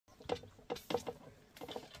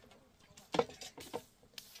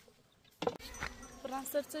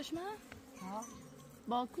محصر چشمه؟ ها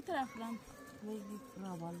با کو طرف برم؟ میگی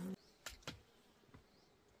رابال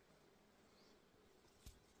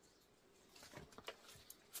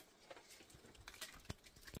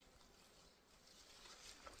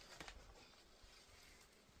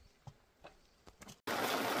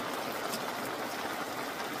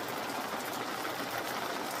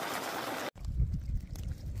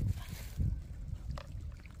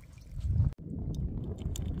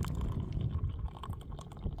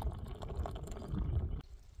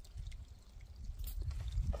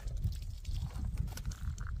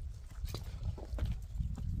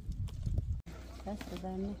دست در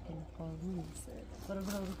نکنه قارون برو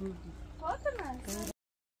برو فاطمه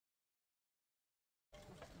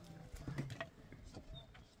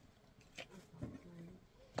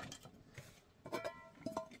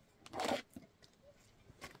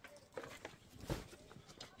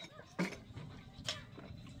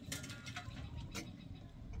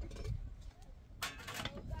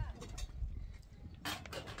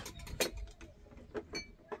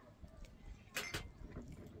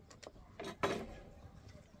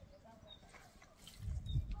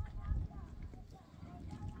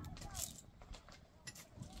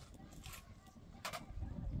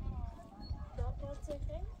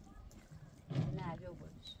نه جو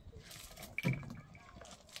باش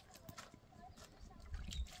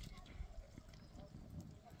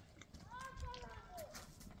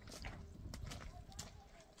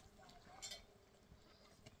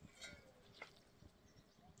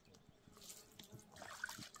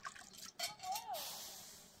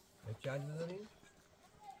چند داریم؟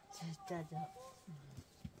 چه جا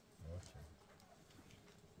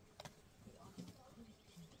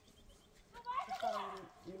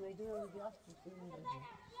میدونم بیاد این بده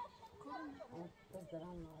اون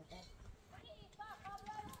بذارم نازد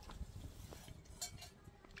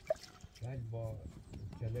چند با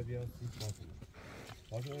کله بیاد سی فاطمه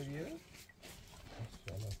فاطمه بیاد؟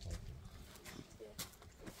 اشتالا فاطمه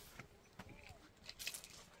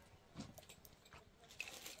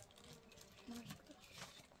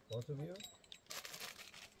فاطمه بیاد؟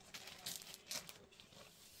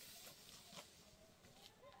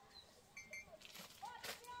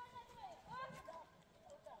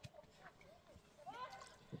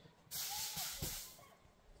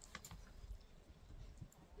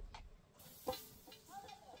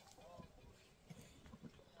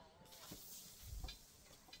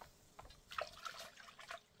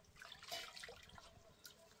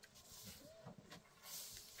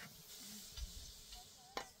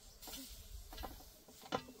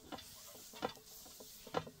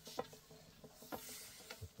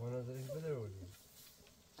 تو نظرش بده بودیم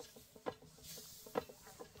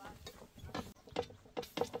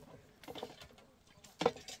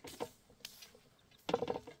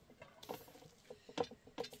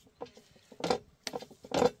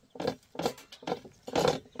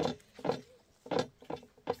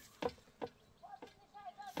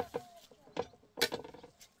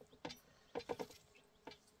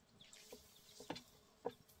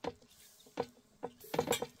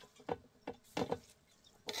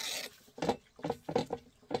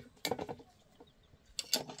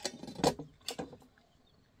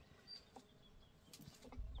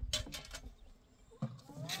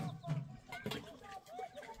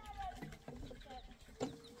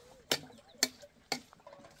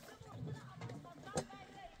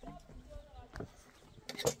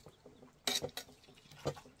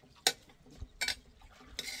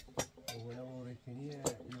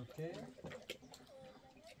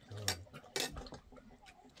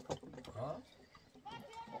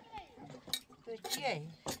تو چیه؟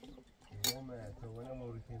 نومه تو ونه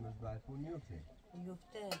مورکی مزبرکون یوته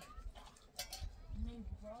یفته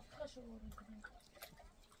نمیگه باید خشو باری کنیم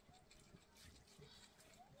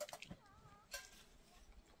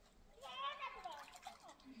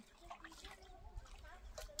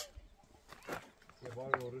یه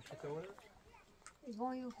بار روش تو ونه؟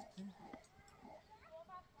 ایوان یفته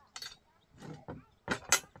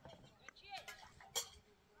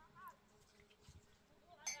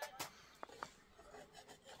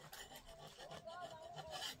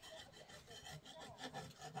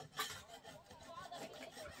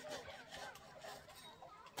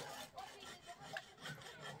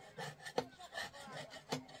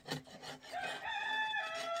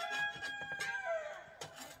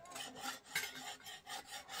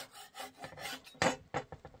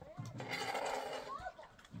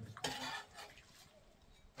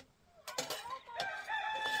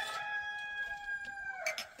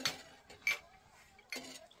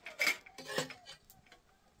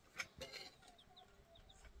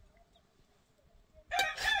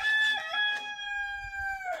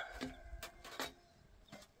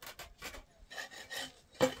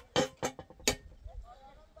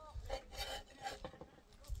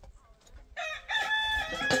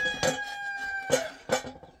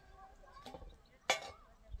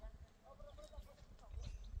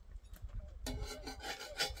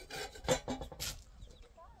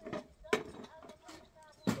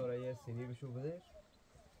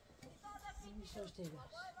میشه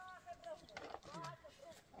تیگرش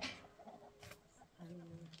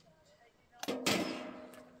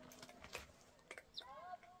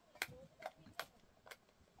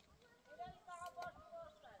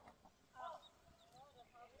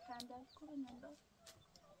Sandal kurununda.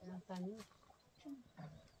 نفهمی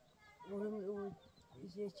اون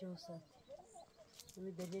یه چه وسط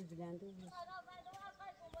همه دلیل بلنده بود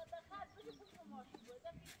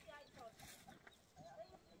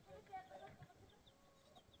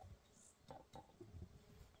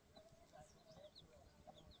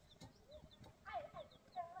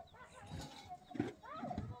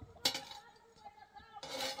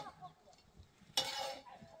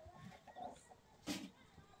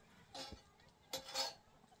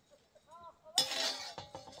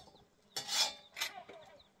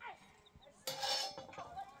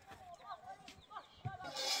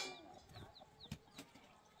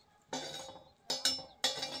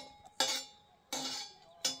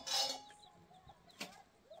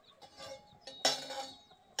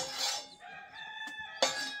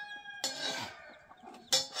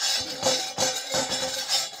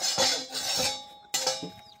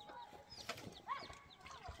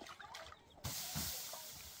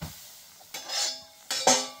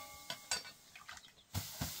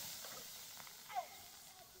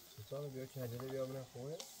ستاره بیا کجره بیا برم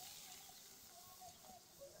خونه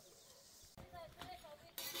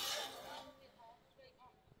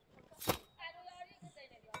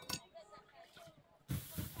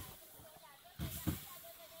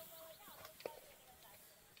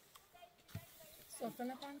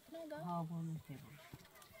Sofrana pant nada. ها بانو تیگرش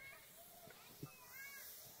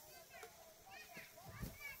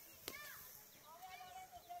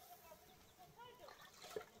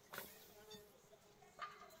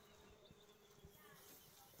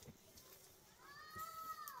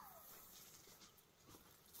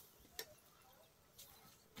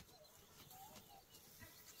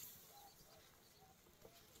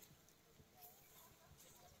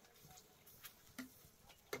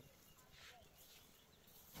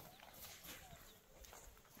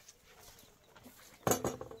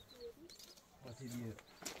باتی بیا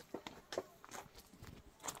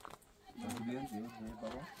باتی بیا بیا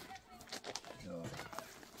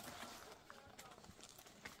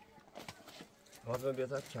بابا باید بیا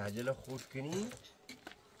تا کجل خورد کنی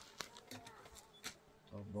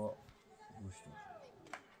تا با گوشت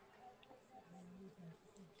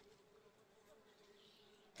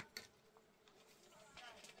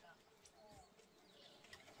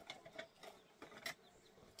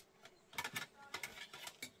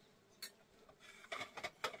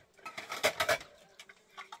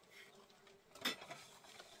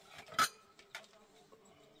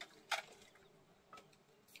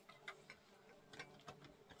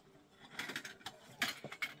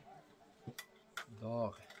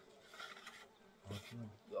داغ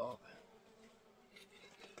داغ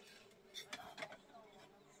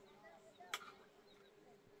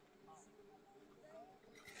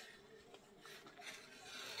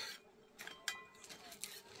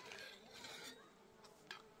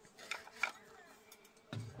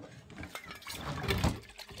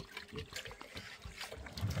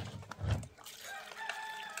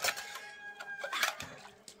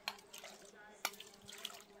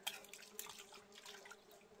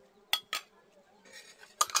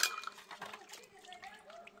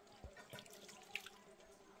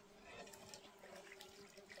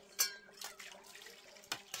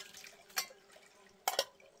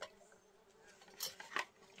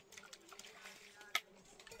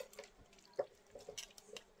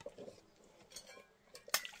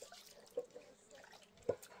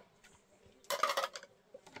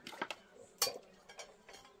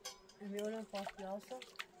میونم پاکی هاسا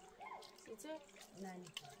Size نه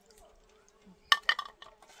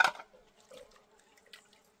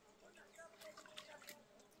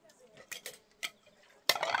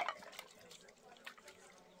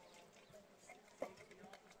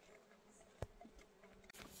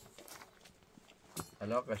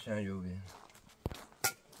حالا قشنگ جو بیا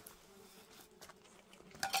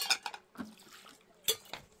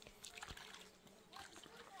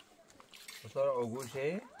ستاره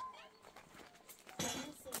آگوشه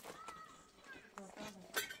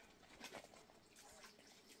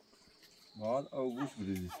باید آگوش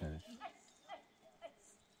بریزی سرش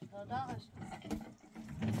داداغش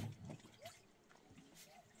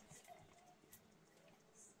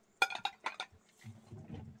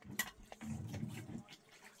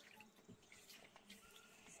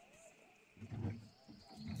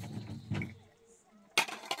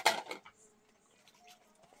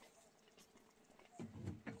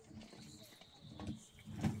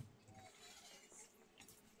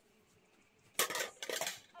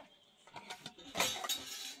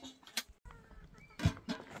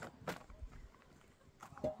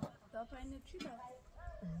بین چی داد؟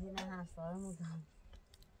 اینه همسایه‌مون داد.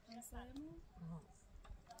 همسایه‌مون؟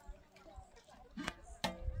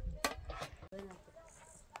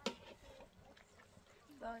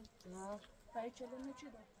 دای برای چلمه چی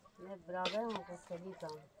داد؟ نه برادرم گفتلی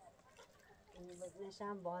دام. این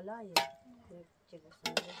وزنشم بالایه. چه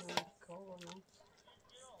گفتم کو نه.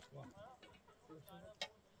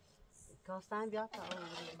 کاستن بیا تا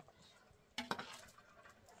اون.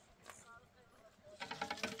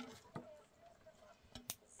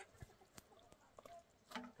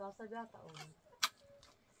 کاسه بیا تا اون.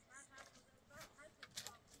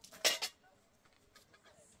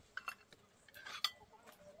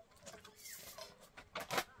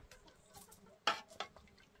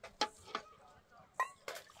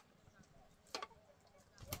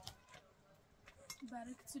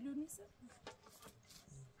 برای کتلو نیست؟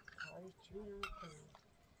 کاری چی نمیکنم.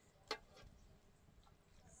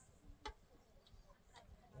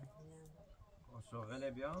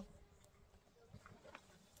 شغله بیا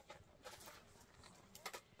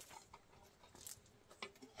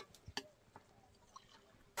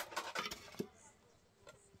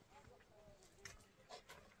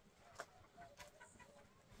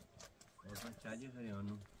چاجی خری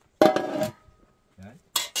آنو چای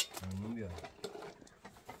آنو بیاره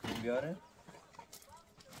بیاره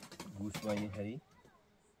گوشت مایی خری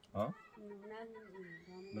ها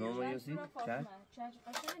بنام یاسی چای چای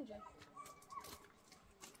قشنگه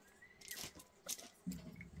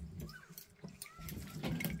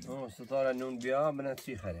ستاره نون بیا من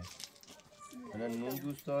چی خره من نون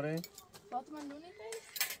دوست داره فاطمه نونی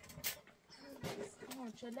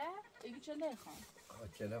خیلی چله ایگه چله خان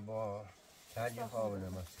چله با چاجی خواه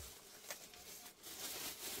بنام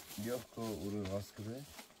بیا که او رو غاز کرده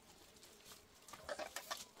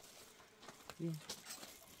بینه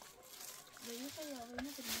خیلی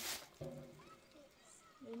آقایینه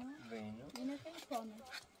بریم بینه خیلی پانه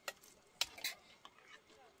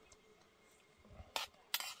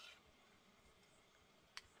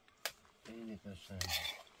خیلی قشنگه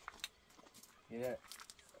اینه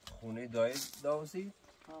خونه دایی داوسی؟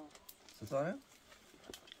 ستاره؟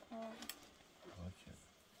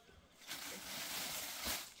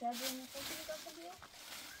 شاید بینه خیلی داخل بیا؟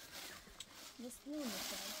 مثل نونه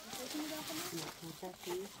شاید خیلی داخل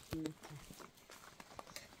بیا؟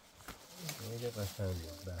 خیلی قشنگه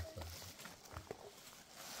بحثا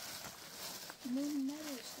نون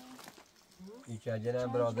نداشته این که اجنه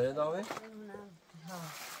برادر داوه؟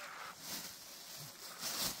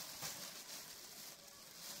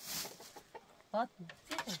 فاطمه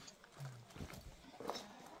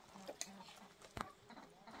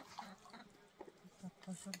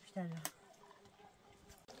خوشم بیشتر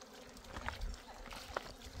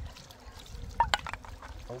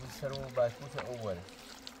او بسر و بالکوش اوله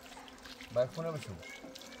بالکونه بشو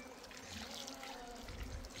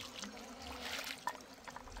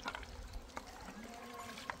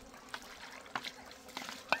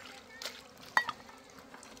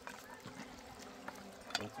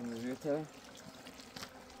Это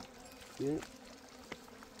и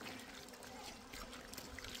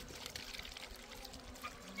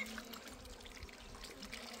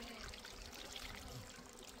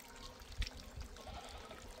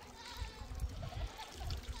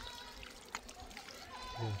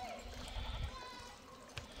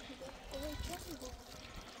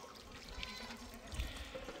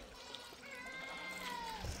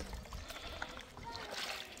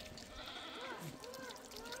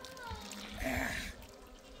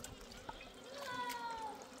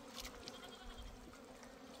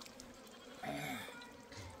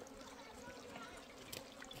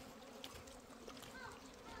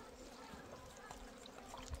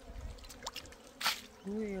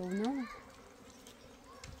Não.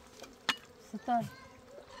 Setara.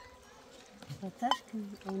 Setara que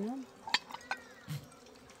ou não?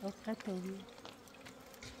 Ou catoume.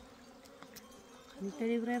 Não tem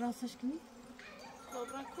livre raças que nem.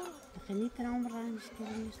 خبره کرد خني ترى عمرها مش كده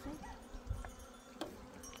مشتاق.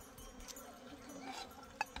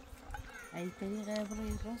 أي تاني غير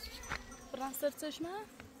بري راسش. فرانسر چشمه؟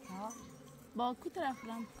 ها. با کو طرف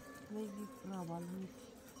برم؟ ما يجي برا بالهم.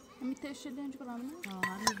 همی تشلنج برم نه؟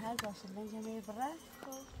 همین هر باشه لنجه برا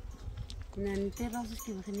نه نیته راسش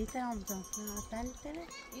که بخی نیته هم بزن تا نیته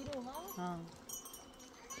ایرو ها؟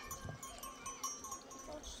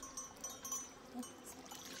 باش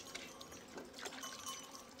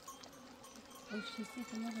اوشیسی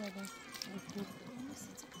که نباید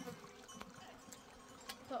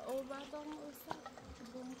تا او بردارم او سر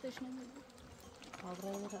بون تشنه میدیم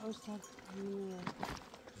آبرای او سر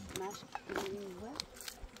مشک کنیم و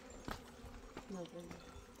نبریم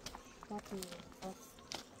باطنی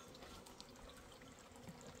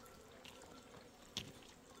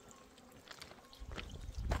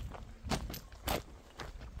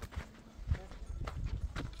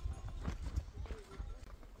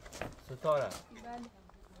ستاره بله.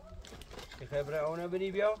 که خبره اونه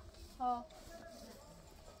بنی بیا ها.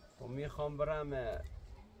 و میخوام برم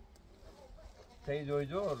تی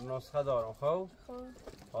دویدور نسخه دارم خب خب.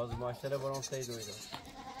 آزمایشته رو برام تی دویدور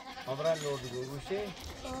امرا نورد گوشه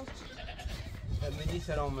خب. منی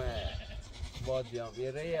سرام باد بیام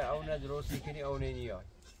یه ری اونه درست میکنی اونه نیای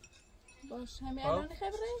باش همه الان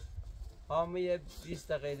خبره؟ همه یه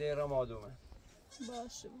 20 دقیقه را مادومه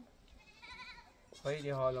باشه. خیلی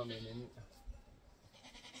حالا می‌بینی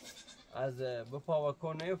از بپا و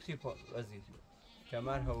کن نیفتی وزیر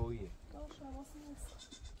کمر هواییه باشه حواسم هست.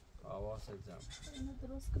 حواست زم اینو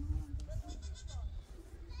درست کنم.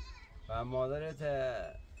 و مادرت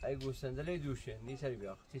ای گوسندلی دوشه نیسری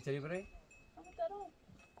بیا تی تری بره اما درام.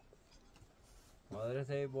 مادرت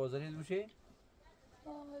ای بازاری دوشه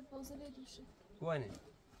آه بازلی دوشه. گوانه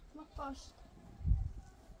ما باش.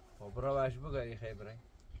 خب برا باش بگاری خیلی بره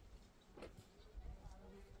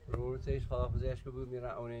رو تیش خدافزیش که بود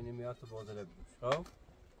میره اونه نمیاد تو بازاره بدوش خب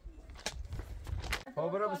خب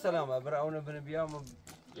برا بسلام برا اونه بنی بیام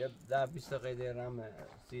یه 10-20 دقیقه رم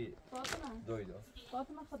سی فاطمه. دویدو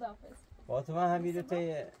فاطمه خداحافظ. فاطمه همیره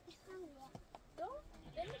تی تو؟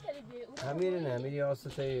 نمی‌تونی بیای. او رو همیره نه همیره آسه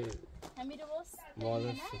تی همیره باس. مادر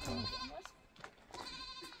نه؟ ستاره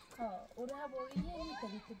ها او رو هوایی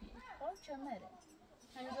نمی‌تونی تو بیای. خب چمره.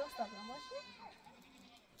 همین راست دارم باشه.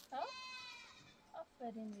 ها؟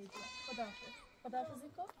 آفرین میگم. خداحافظ. خداحافظی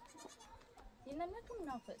کن. اینا نکن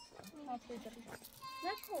نافذ. نافذ داری.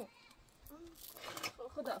 نکن.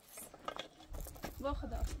 خداحافظ. با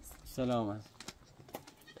خداحافظ. سلامت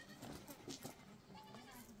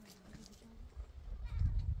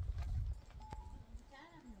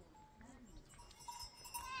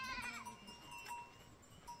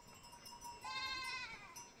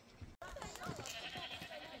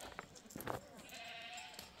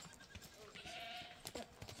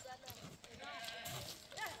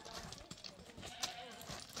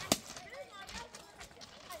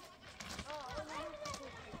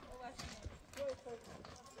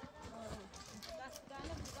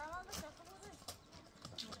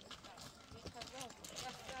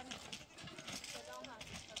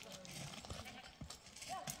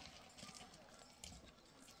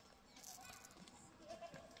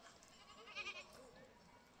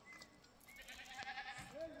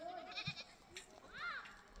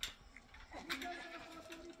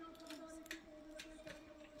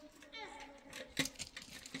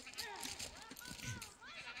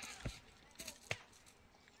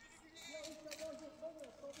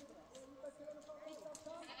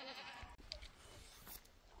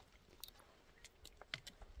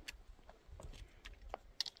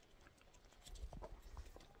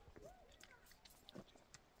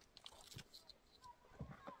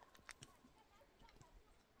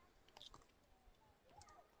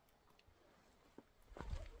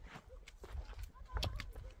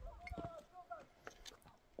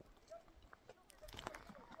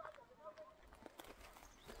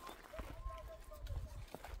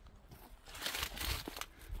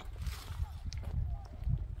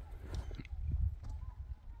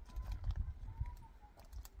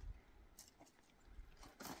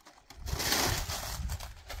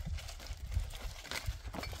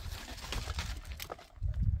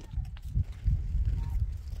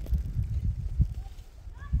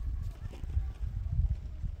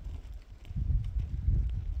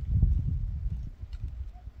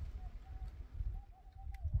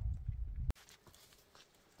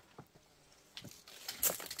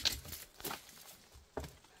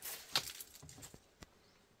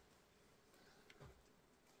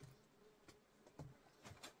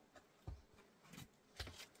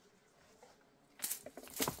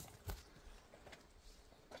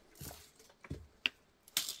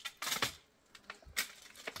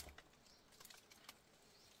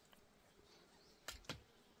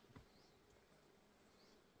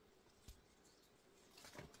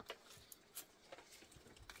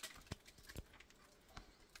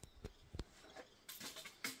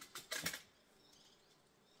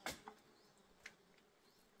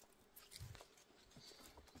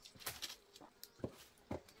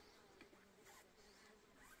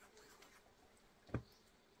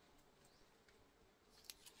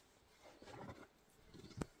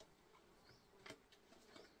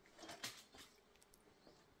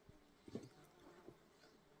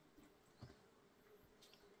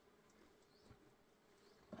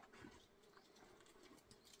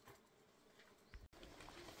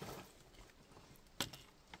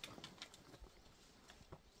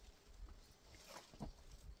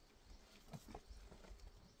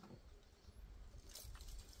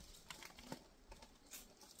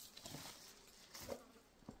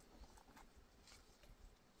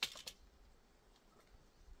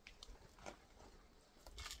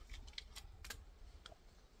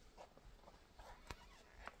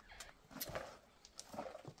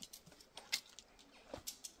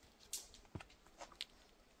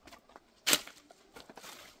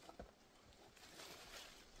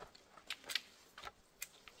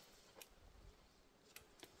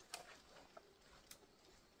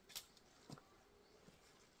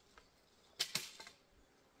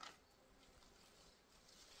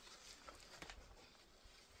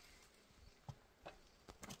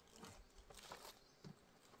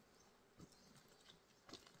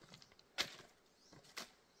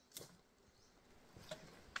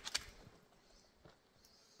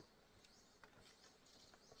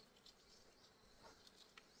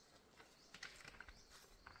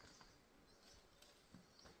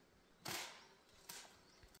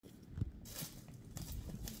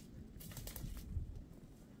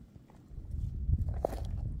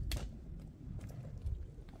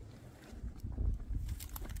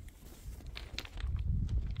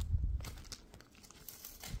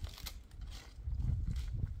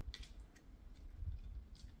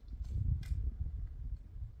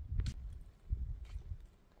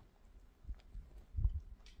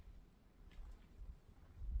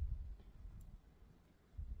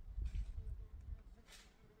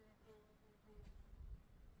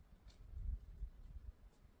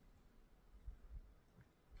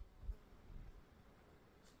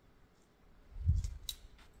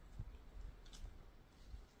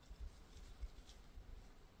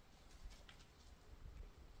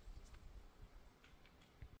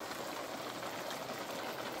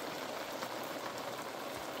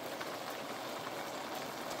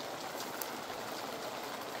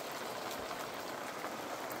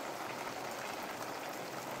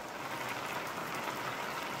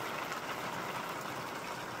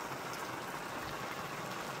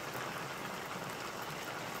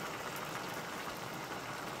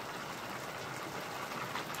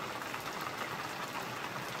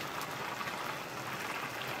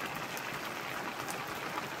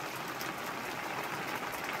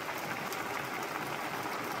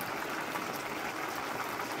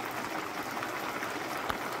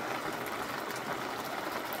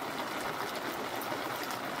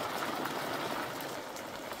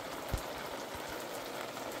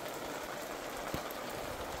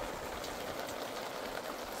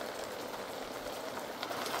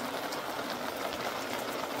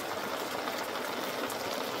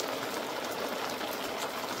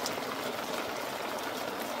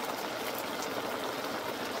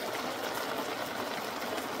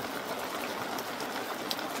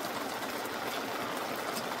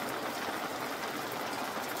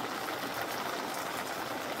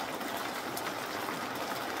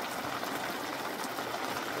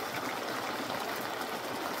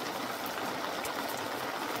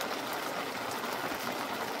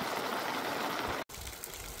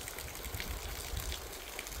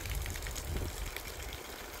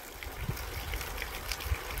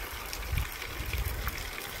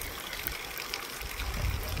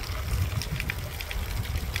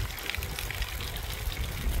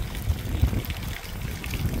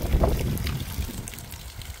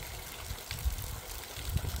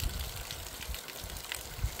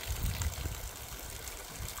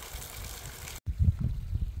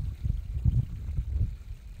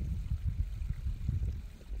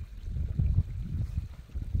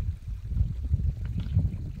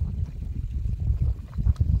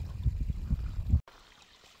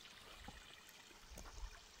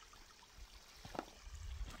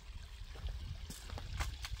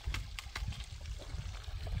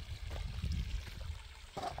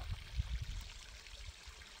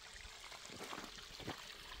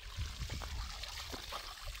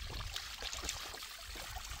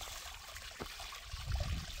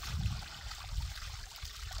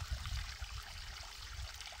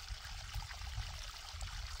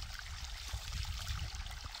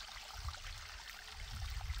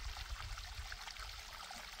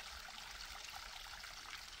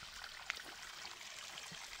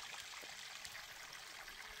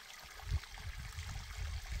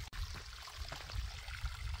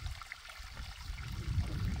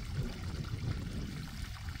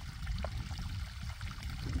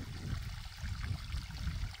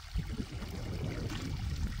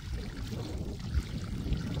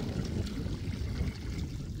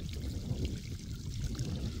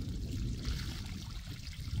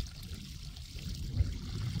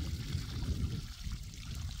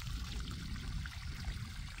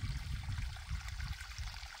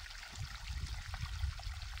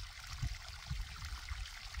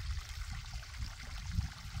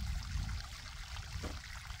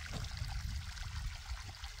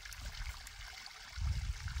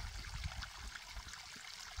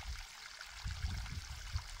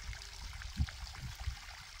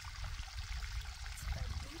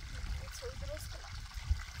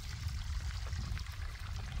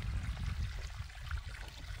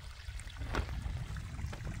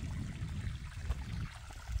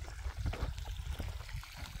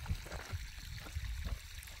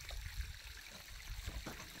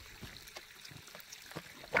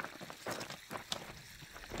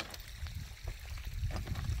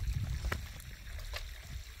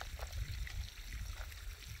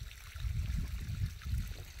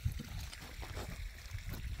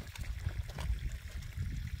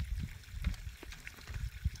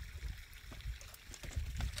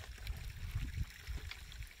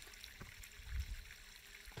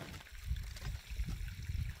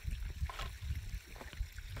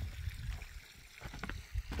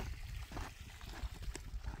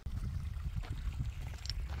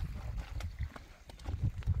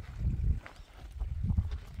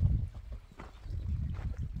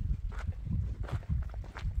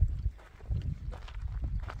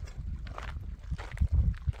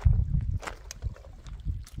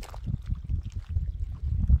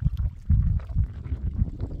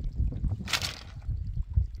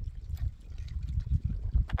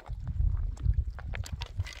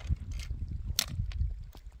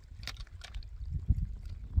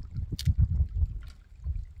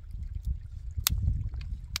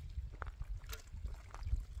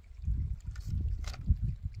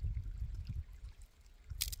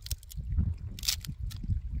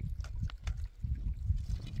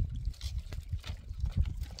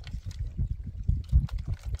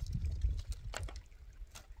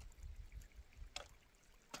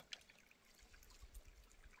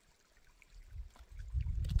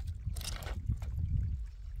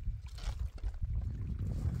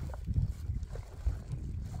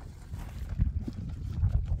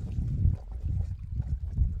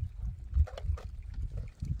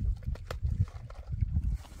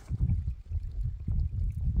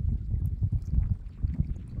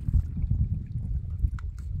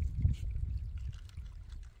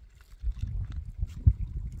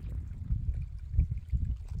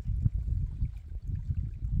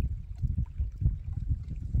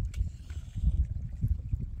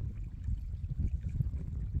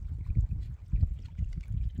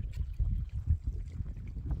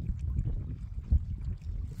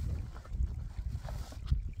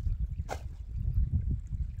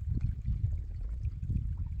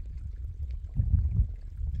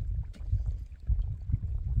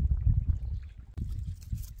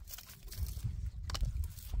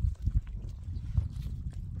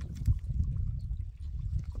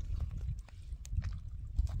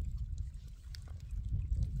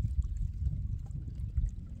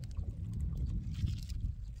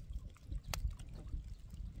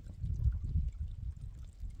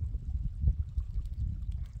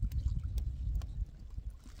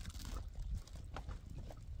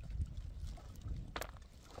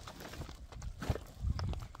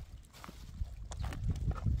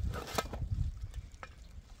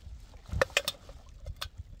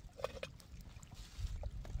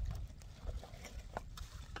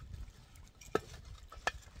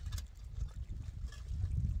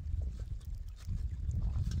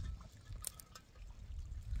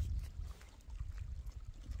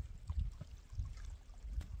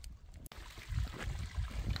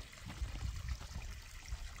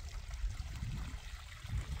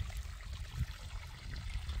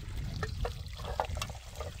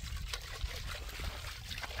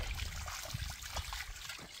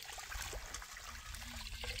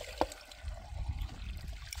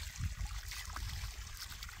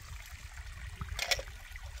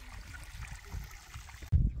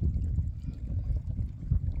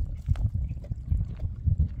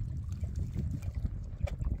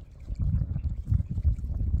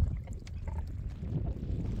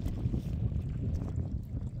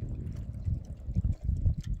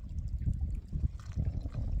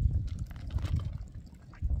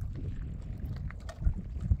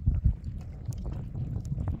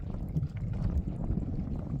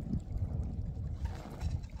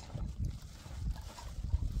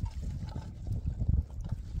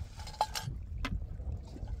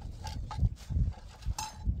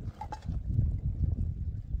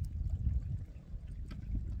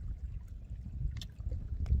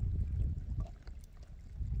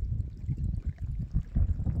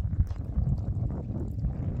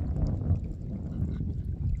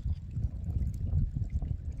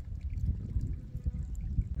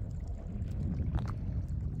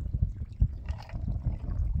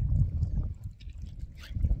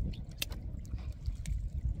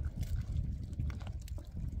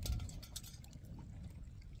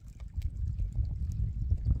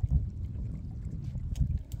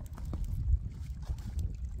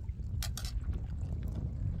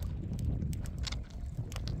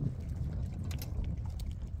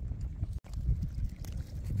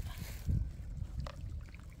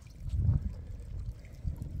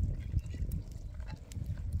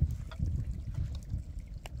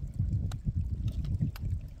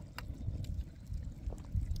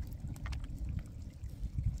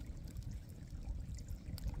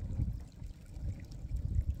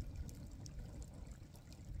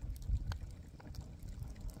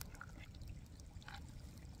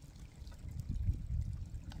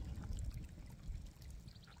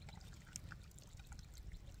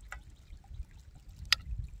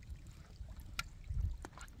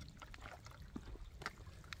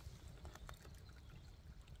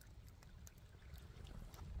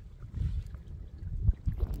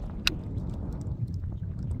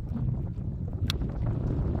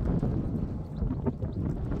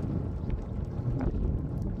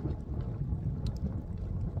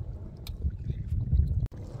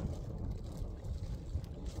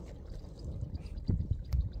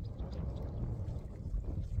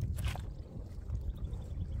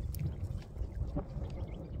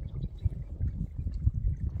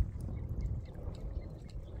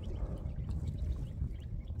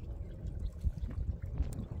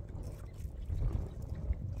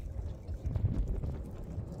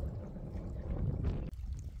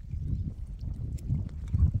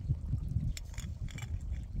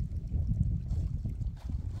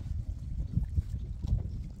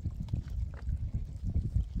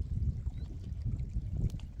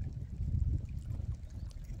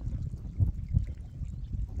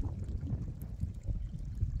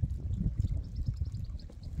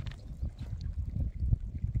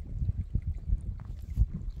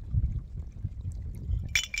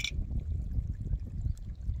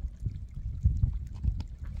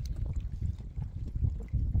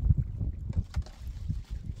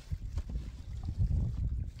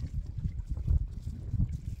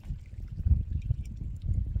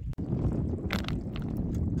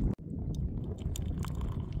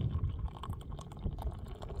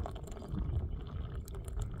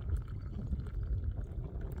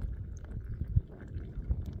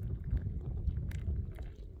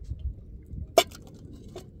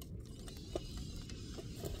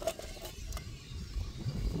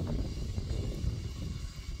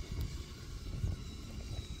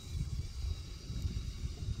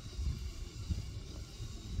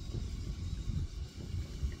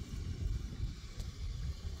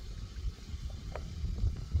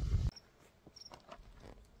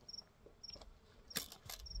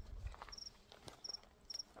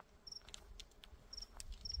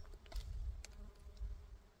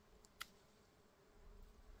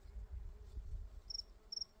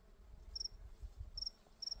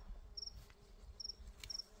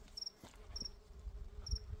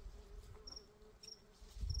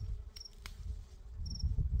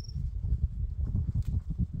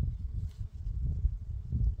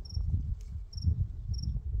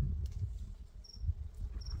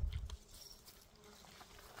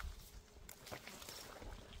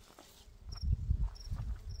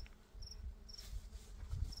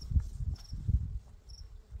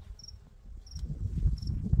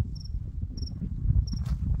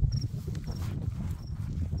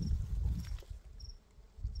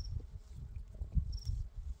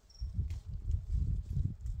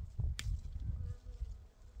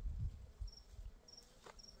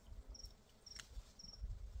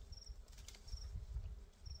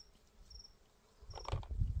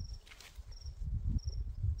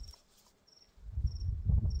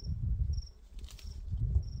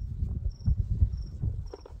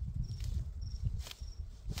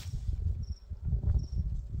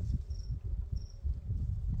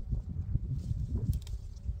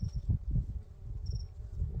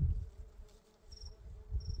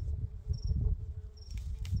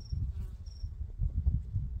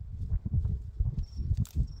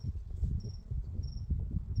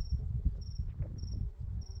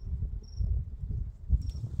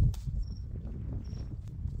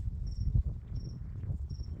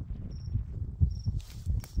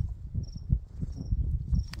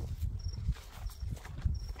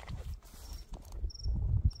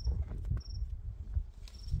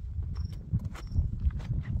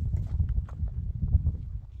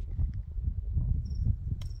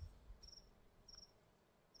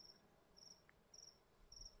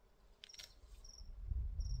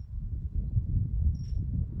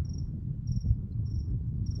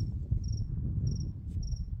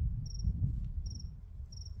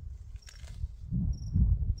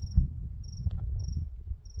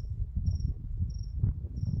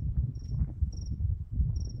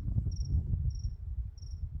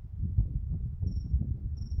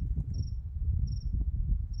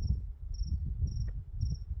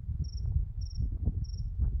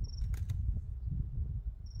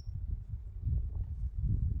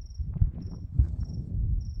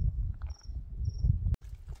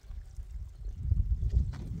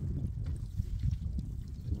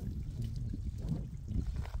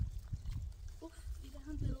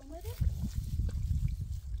بده.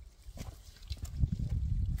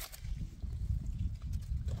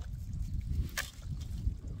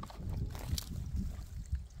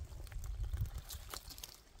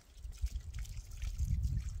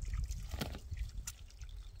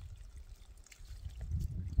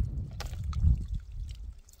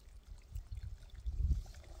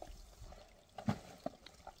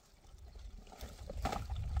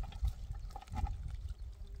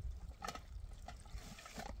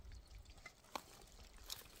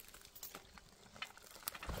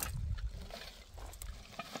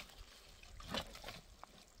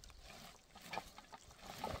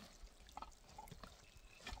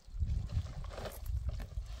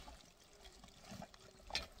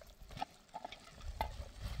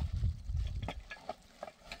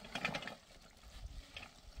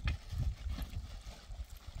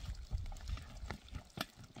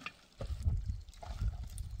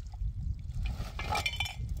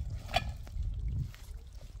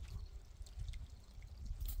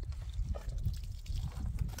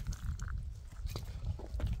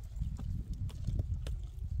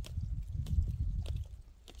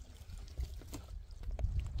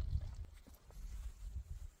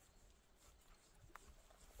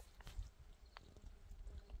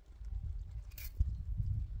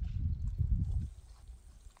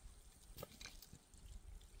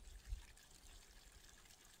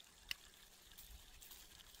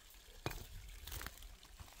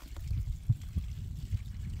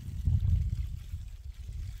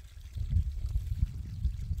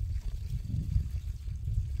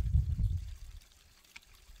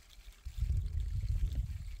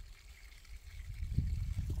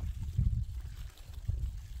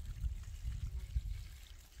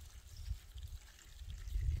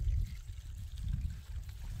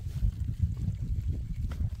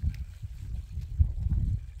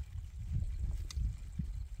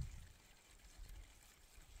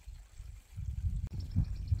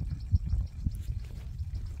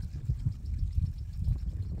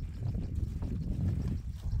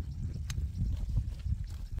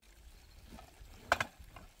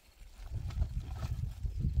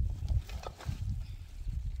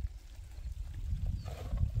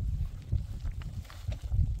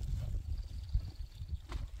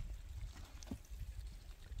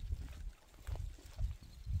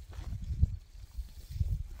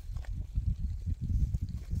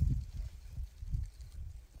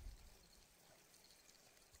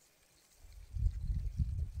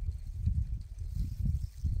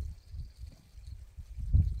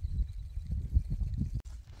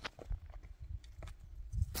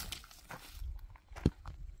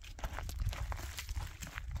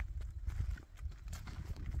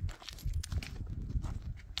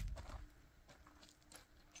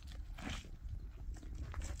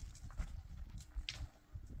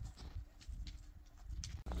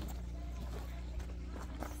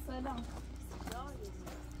 سلام.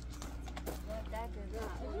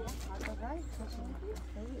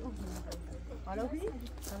 حالا بی؟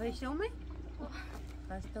 هوای شومه؟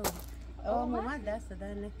 خسته بود. ماما دست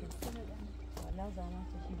در نکن. حالا زمان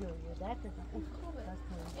تشیدی و درد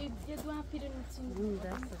یه دو هم پیره نتیم.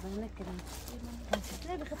 دست در نکن.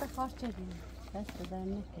 خسته بخاطر خواهد چدی. دست در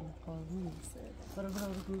نکن. قربونی. برو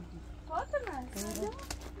فاطمه.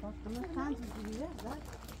 فاطمه خند دیگه.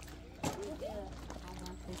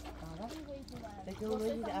 بگو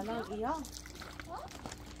بگید الان ایا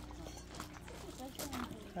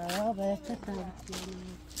باید تتنم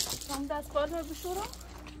هم دست بار رو بشورم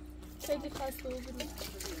خیلی خسته و بریم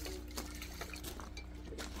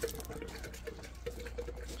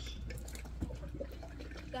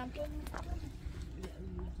دمپل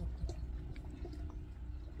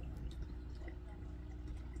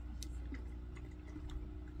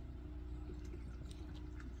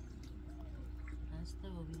هسته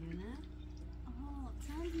و بیونه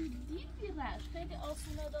چند دیر بیرش خیلی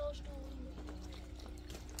آسونه داشت و